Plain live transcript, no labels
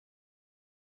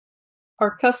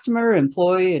Are customer,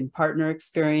 employee, and partner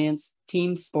experience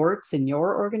team sports in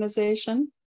your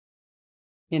organization?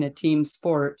 In a team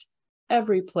sport,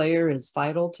 every player is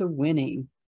vital to winning.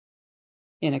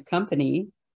 In a company,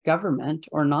 government,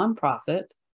 or nonprofit,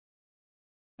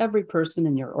 every person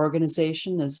in your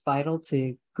organization is vital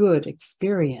to good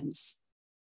experience.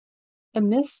 A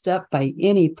misstep by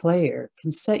any player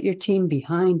can set your team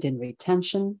behind in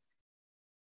retention,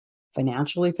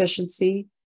 financial efficiency,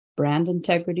 brand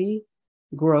integrity,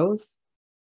 growth,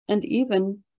 and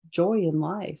even joy in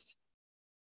life.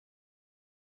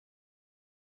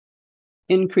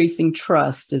 Increasing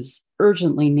trust is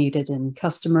urgently needed in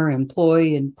customer,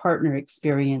 employee, and partner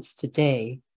experience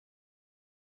today.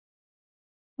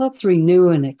 Let's renew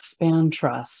and expand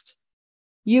trust.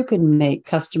 You can make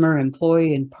customer,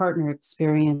 employee, and partner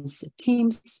experience a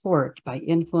team sport by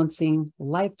influencing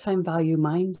lifetime value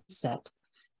mindset,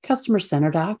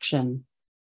 customer-centered action,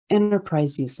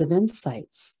 enterprise use of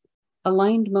insights,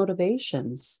 aligned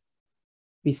motivations,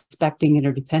 respecting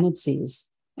interdependencies,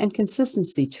 and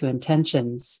consistency to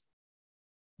intentions.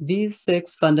 These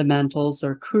 6 fundamentals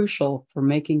are crucial for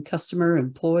making customer,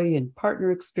 employee, and partner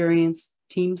experience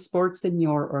team sports in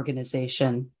your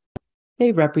organization.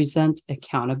 They represent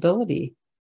accountability,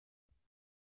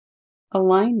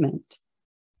 alignment,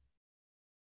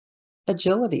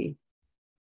 agility,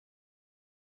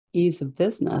 ease of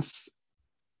business,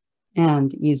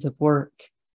 and ease of work.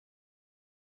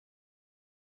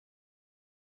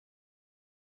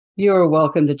 You're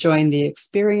welcome to join the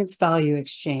Experience Value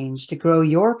Exchange to grow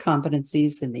your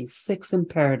competencies in these 6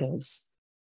 imperatives.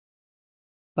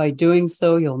 By doing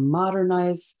so, you'll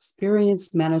modernize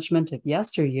experience management of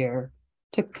yesteryear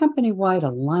to company-wide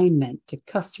alignment to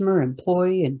customer,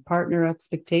 employee, and partner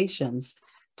expectations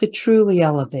to truly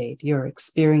elevate your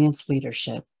experience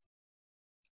leadership.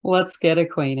 Let's get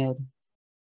acquainted.